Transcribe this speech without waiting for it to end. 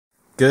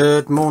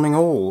Good morning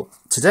all.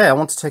 Today I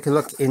want to take a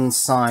look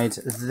inside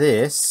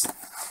this,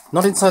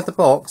 not inside the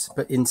box,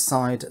 but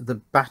inside the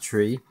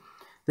battery.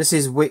 This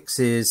is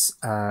Wickes'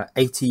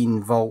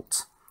 18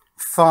 volt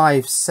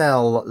 5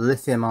 cell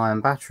lithium ion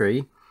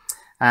battery,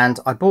 and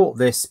I bought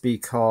this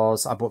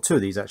because, I bought two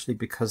of these actually,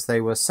 because they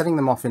were selling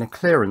them off in a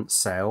clearance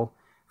sale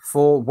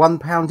for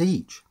 £1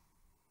 each.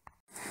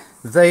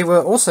 They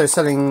were also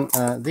selling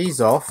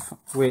these off,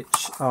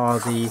 which are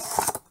the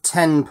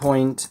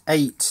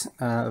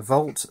 10.8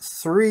 volt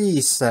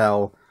 3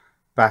 cell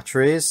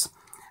batteries.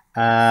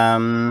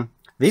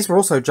 These were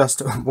also just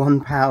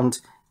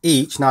 £1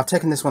 each. Now I've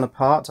taken this one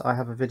apart. I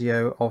have a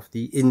video of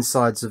the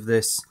insides of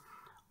this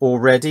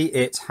already.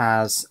 It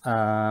has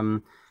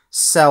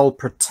cell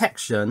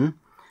protection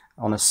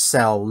on a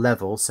cell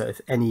level, so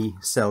if any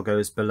cell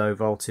goes below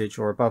voltage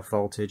or above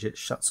voltage, it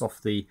shuts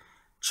off the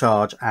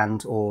charge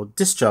and or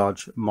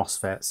discharge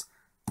Mosfets.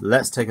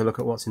 Let's take a look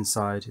at what's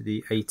inside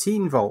the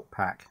 18 volt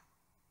pack.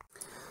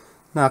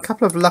 Now, a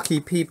couple of lucky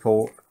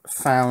people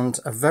found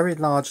a very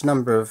large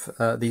number of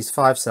these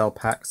 5 cell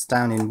packs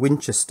down in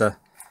Winchester,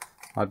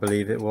 I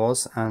believe it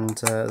was, and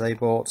they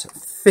bought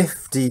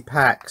 50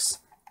 packs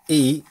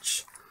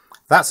each.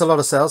 That's a lot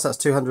of cells. That's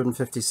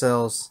 250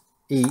 cells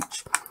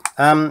each.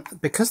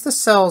 Because the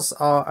cells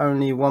are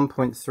only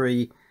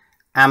 1.3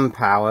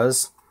 amp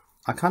hours,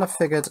 I kind of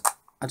figured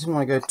I didn't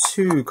want to go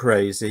too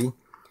crazy,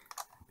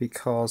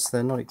 because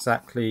they're not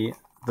exactly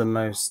the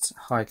most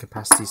high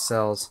capacity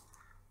cells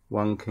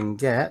one can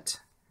get.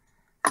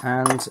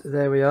 And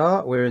there we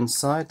are, we're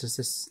inside. Does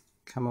this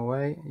come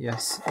away?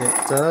 Yes,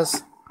 it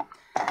does.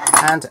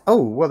 And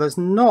oh, well, there's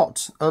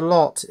not a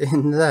lot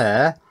in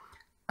there.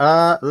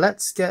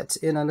 Let's get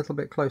in a little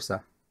bit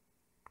closer.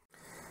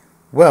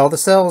 Well, the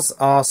cells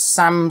are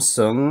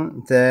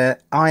Samsung. They're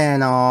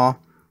INR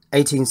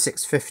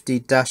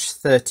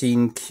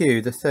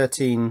 18650-13Q. The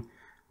 13,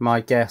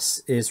 my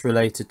guess, is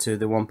related to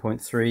the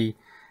 1.3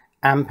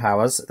 amp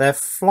hours. They're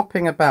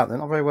flopping about. They're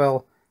not very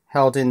well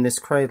held in this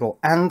cradle.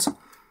 And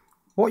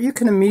what you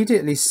can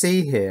immediately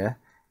see here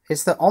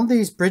is that on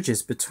these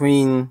bridges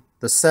between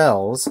the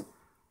cells,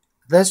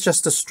 there's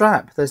just a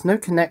strap. There's no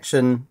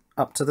connection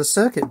up to the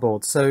circuit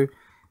board. So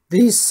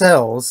these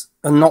cells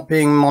are not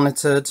being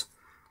monitored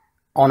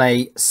on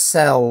a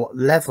cell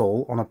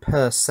level, on a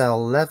per cell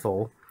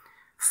level,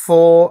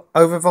 for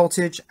over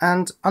voltage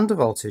and under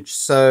voltage.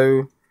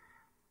 So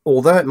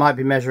although it might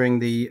be measuring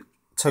the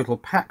total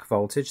pack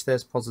voltage,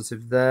 there's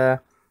positive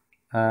there,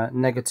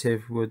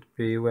 negative would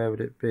be, where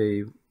would it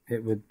be?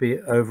 It would be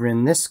over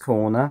in this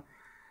corner.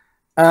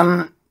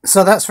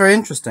 So that's very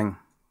interesting.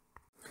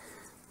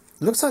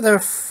 It looks like there are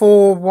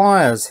 4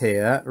 wires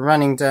here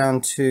running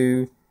down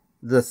to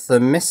the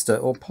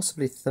thermistor, or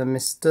possibly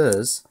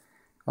thermistors.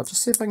 I'll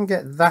just see if I can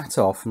get that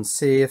off and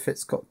see if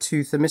it's got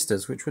 2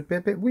 thermistors, which would be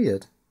a bit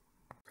weird.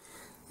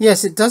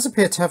 Yes, it does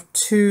appear to have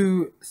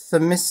 2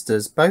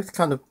 thermistors, both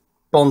kind of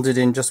bonded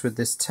in just with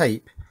this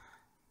tape,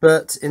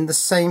 but in the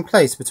same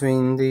place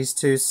between these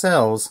 2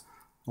 cells,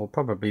 or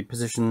probably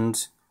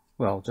positioned,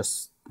 well,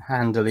 just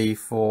handily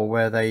for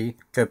where they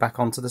go back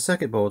onto the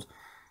circuit board.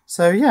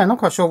 So yeah, not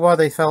quite sure why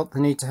they felt the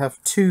need to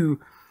have 2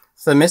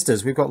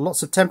 thermistors. We've got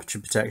lots of temperature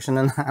protection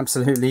and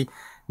absolutely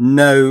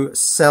no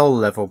cell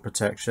level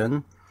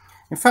protection.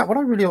 In fact, what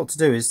I really ought to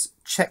do is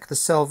check the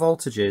cell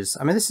voltages.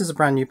 I mean, this is a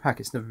brand new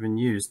pack, it's never been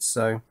used,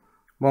 so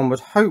one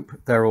would hope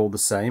they're all the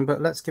same,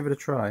 but let's give it a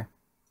try.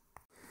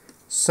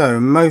 So,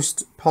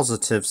 most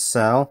positive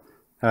cell,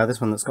 this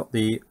one that's got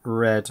the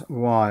red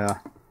wire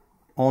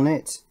on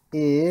it,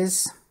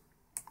 is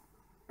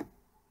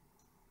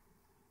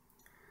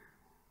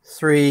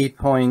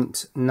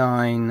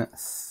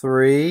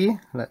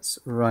 3.93. Let's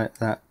write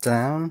that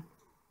down.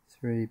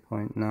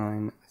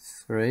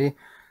 3.93.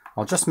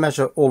 I'll just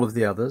measure all of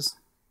the others.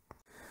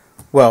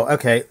 Well,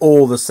 okay,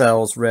 all the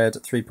cells read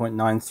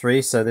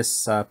 3.93, so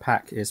this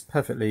pack is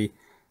perfectly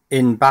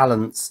in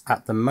balance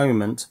at the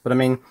moment. But I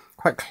mean,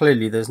 quite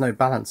clearly there's no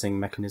balancing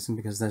mechanism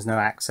because there's no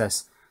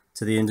access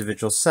to the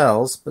individual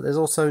cells, but there's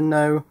also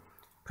no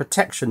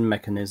protection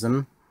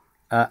mechanism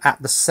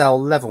at the cell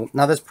level.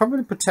 Now, there's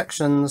probably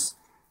protections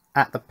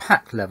at the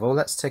pack level.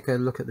 Let's take a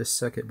look at this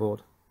circuit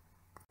board.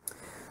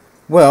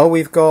 Well,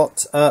 we've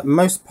got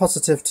most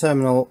positive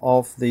terminal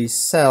of the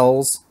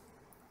cells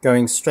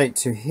going straight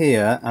to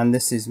here, and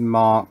this is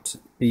marked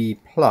B+,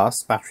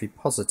 battery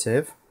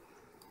positive.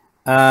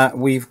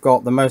 We've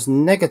got the most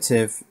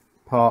negative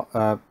part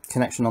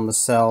connection on the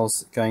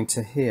cells going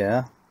to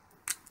here,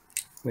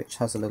 which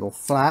has a little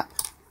flap.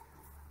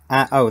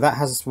 Oh, that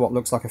has what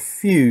looks like a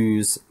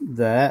fuse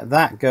there.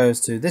 That goes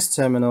to this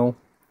terminal,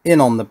 in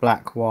on the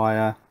black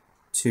wire,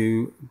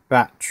 to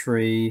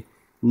battery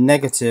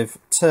negative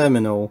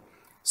terminal.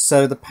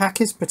 So the pack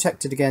is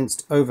protected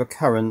against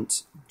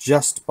overcurrent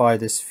just by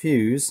this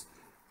fuse.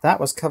 That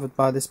was covered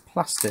by this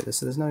plastic,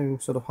 so there's no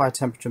sort of high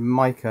temperature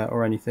mica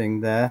or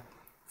anything there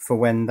for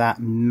when that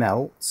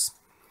melts.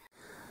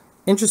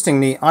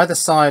 Interestingly, either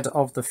side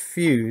of the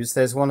fuse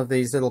there's one of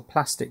these little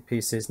plastic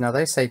pieces. Now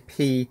they say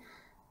P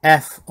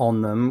F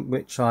on them,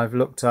 which I've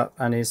looked up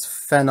and is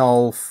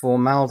phenol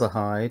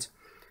formaldehyde.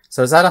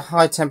 So is that a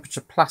high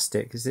temperature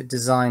plastic? Is it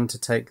designed to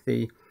take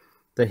the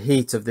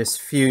heat of this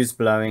fuse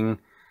blowing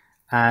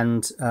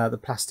and the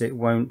plastic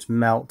won't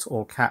melt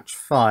or catch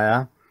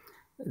fire?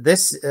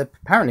 This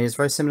apparently is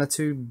very similar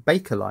to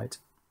Bakelite.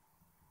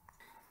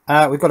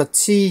 We've got a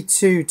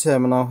T2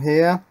 terminal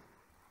here,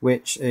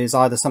 which is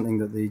either something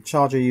that the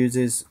charger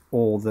uses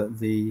or that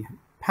the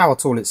power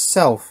tool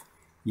itself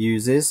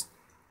uses.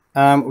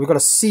 We've got a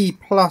C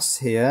plus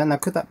here. Now,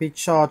 could that be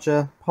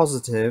charger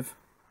positive?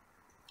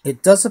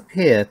 It does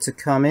appear to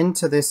come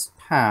into this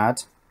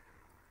pad,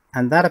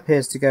 and that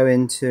appears to go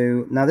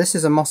into... Now, this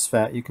is a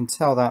Mosfet. You can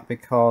tell that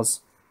because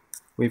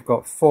we've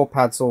got four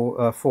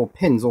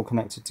pins all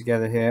connected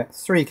together here,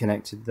 3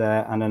 connected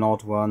there, and an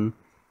odd one,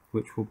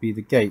 which will be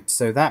the gate.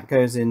 So that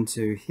goes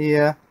into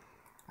here,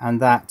 and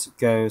that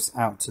goes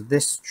out to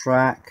this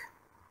track,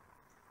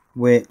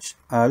 which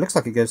looks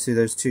like it goes through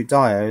those 2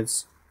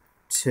 diodes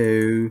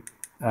to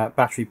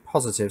battery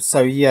positive.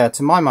 So yeah,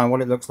 to my mind,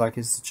 what it looks like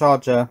is the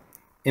charger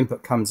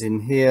input comes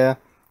in here,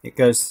 it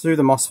goes through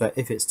the Mosfet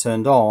if it's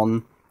turned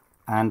on,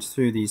 and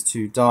through these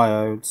 2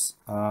 diodes,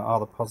 are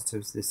the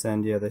positives this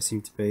end? Yeah, they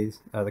seem to be,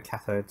 the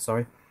cathode,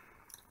 sorry,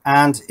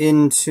 and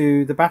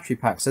into the battery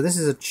pack. So this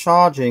is a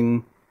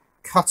charging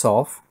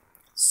cutoff.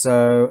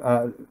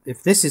 So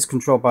if this is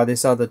controlled by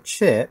this other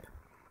chip,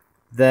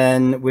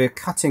 then we're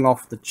cutting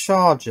off the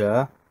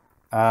charger.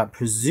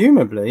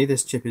 Presumably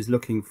this chip is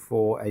looking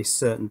for a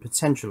certain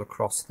potential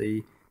across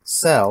the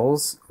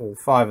cells, all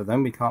 5 of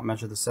them. We can't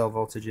measure the cell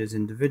voltages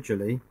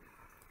individually,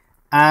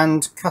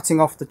 and cutting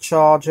off the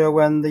charger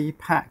when the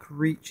pack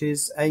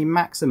reaches a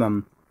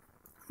maximum.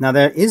 Now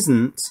there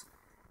isn't,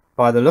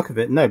 by the look of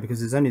it, no,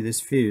 because there's only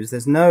this fuse,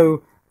 there's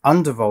no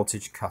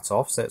undervoltage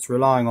cutoff, so it's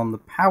relying on the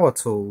power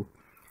tool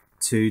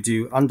to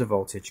do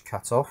undervoltage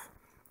cutoff.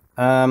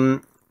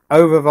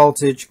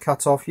 Overvoltage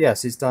cutoff,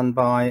 yes, is done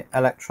by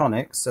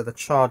electronics, so the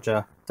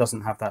charger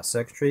doesn't have that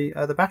circuitry.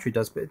 The battery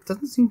does, but it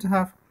doesn't seem to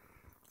have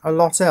a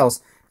lot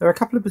else. There are a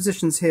couple of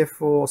positions here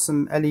for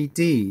some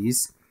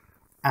LEDs,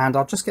 and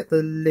I'll just get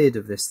the lid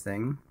of this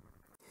thing,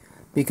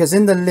 because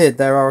in the lid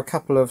there are a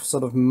couple of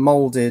sort of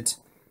moulded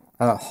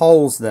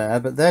holes there,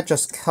 but they're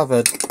just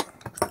covered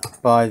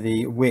by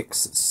the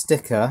Wickes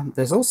sticker.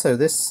 There's also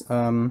this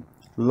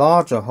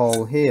larger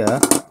hole here,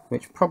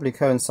 which probably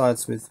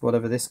coincides with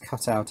whatever this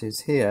cutout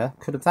is here.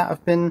 Could that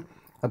have been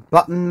a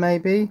button,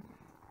 maybe?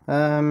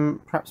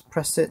 Perhaps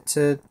press it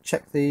to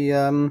check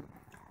the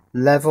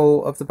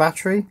level of the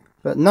battery,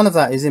 but none of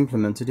that is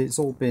implemented. It's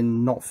all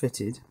been not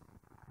fitted.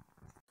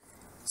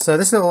 So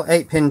this little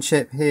 8-pin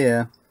chip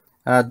here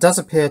does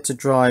appear to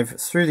drive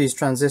through these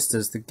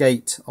transistors the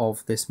gate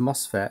of this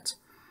Mosfet.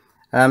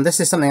 This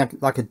is something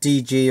like a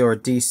DG or a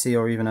DC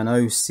or even an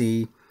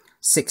OC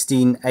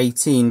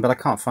 1618, but I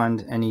can't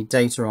find any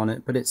data on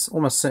it. But it's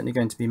almost certainly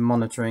going to be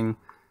monitoring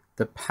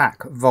the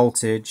pack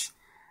voltage,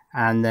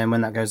 and then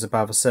when that goes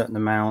above a certain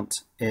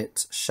amount,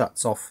 it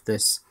shuts off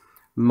this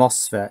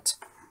Mosfet.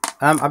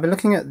 I've been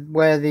looking at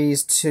where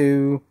these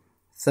 2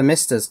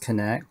 thermistors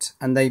connect,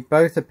 and they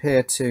both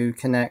appear to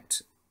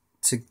connect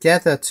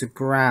together to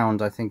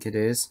ground, I think it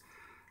is,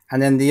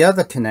 and then the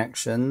other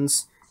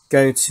connections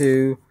go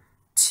to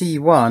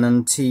T1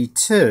 and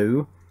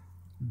T2,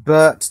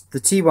 but the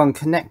T1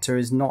 connector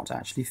is not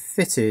actually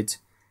fitted.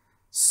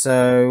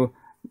 So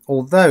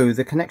although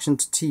the connection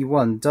to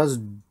T1 does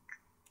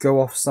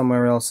go off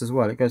somewhere else as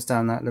well, it goes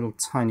down that little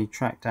tiny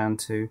track down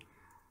to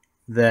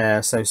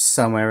there, so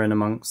somewhere in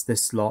amongst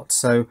this lot.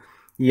 So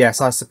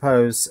yes, I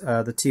suppose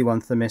the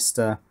T1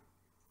 thermistor,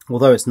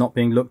 although it's not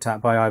being looked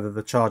at by either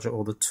the charger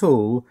or the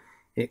tool,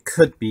 it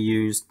could be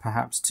used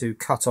perhaps to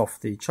cut off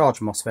the charge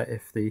MOSFET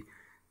if the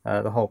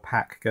whole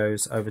pack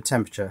goes over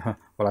temperature.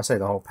 Well, I say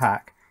the whole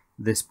pack,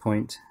 this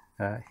point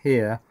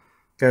here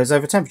goes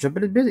over temperature,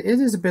 but it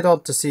is a bit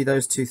odd to see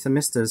those 2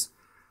 thermistors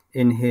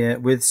in here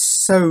with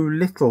so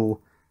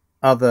little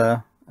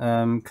other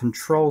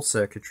control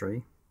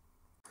circuitry.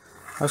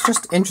 I was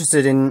just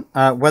interested in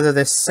whether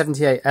this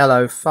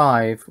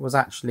 78L05 was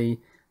actually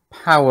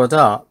powered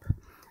up,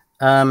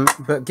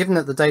 but given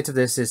that the date of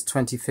this is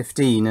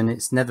 2015 and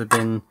it's never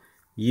been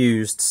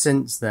used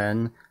since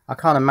then, I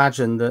can't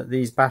imagine that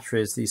these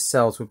batteries, these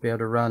cells, would be able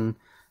to run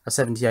a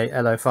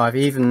 78L05,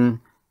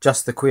 even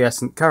just the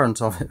quiescent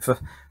current of it, for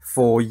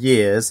 4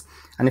 years.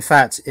 And in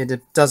fact, it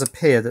does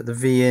appear that the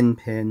V-in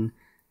pin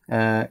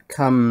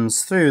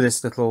comes through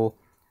this little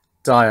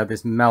diode,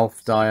 this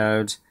MELF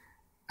diode,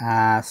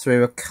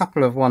 through a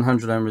couple of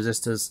 100 ohm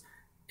resistors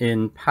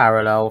in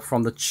parallel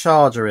from the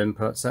charger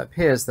input. So it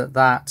appears that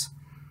that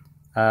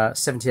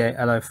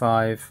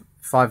 78L05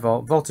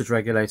 5-volt voltage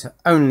regulator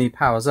only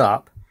powers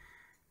up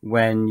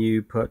when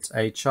you put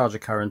a charger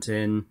current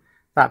in.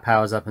 That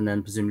powers up, and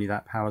then presumably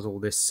that powers all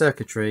this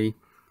circuitry,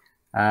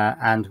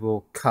 and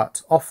will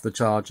cut off the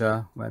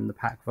charger when the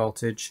pack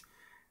voltage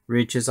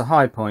reaches a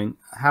high point.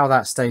 How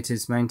that state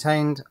is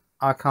maintained,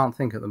 I can't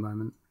think at the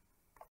moment.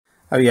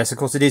 Oh yes, of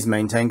course it is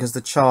maintained, because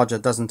the charger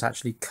doesn't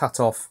actually cut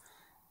off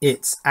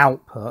its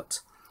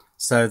output.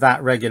 so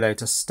that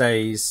regulator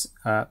stays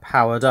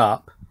powered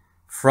up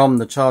from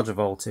the charger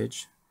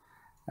voltage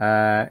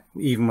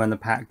even when the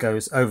pack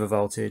goes over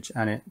voltage,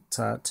 and it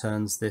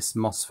turns this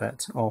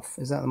Mosfet off.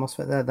 Is that the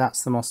Mosfet there?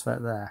 That's the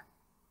Mosfet there.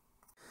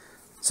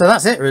 So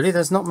that's it really.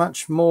 There's not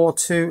much more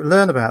to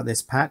learn about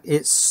this pack.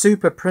 It's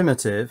super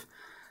primitive,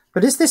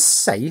 but is this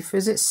safe?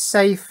 Is it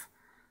safe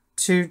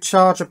to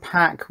charge a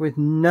pack with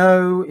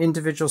no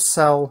individual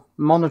cell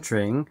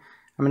monitoring?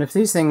 I mean, if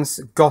these things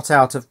got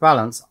out of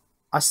balance,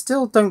 I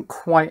still don't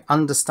quite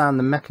understand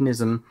the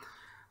mechanism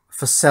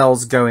for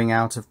cells going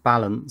out of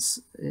balance.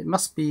 It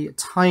must be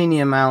tiny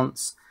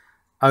amounts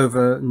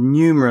over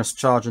numerous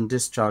charge and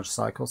discharge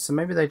cycles. So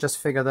maybe they just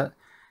figure that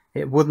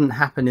it wouldn't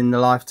happen in the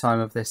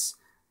lifetime of this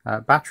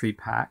battery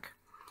pack.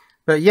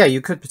 But yeah, you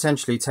could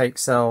potentially take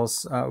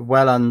cells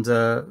well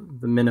under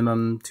the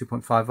minimum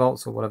 2.5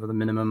 volts or whatever the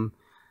minimum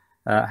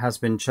has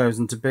been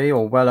chosen to be,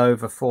 or well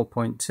over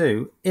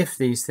 4.2 if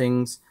these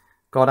things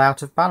got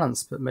out of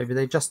balance, but maybe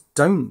they just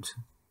don't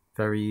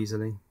very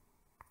easily.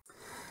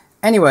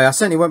 Anyway, I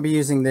certainly won't be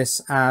using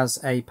this as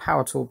a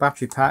power tool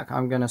battery pack.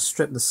 I'm going to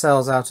strip the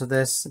cells out of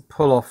this,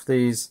 pull off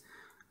these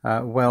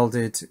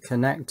welded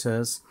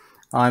connectors.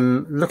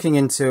 I'm looking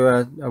into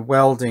a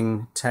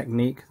welding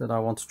technique that I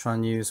want to try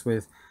and use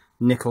with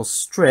nickel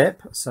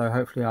strip, so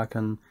hopefully I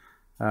can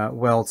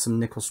weld some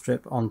nickel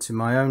strip onto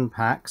my own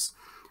packs.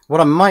 What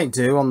I might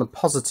do on the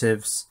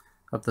positives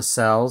of the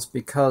cells,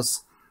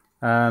 because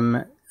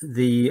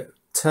the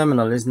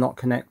terminal is not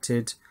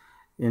connected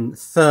in a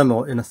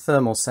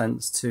thermal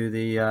sense to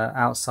the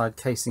outside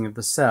casing of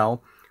the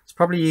cell, it's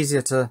probably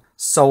easier to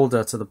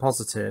solder to the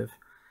positive.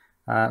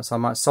 So I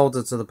might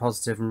solder to the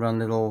positive and run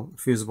little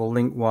fusible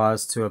link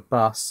wires to a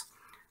bus,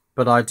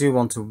 but I do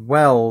want to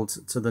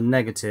weld to the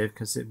negative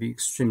because it'd be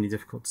extremely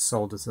difficult to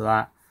solder to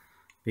that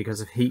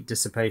because of heat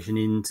dissipation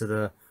into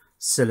the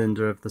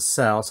cylinder of the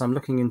cell. So I'm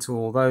looking into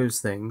all those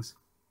things.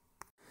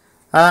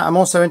 I'm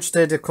also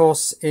interested, of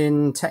course,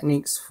 in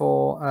techniques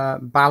for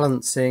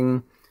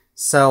balancing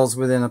cells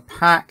within a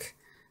pack.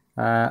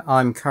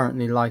 I'm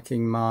currently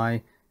liking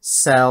my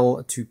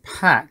cell to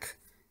pack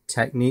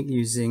technique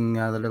using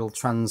the little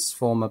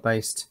transformer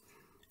based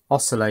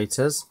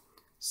oscillators,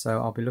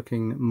 so I'll be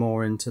looking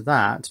more into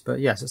that. But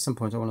yes, at some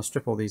point I want to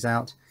strip all these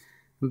out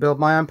and build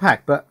my own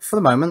pack. But for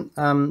the moment,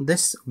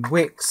 this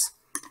Wickes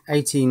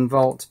 18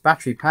 volt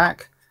battery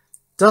pack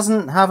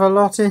doesn't have a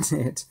lot in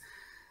it.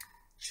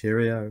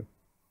 Cheerio.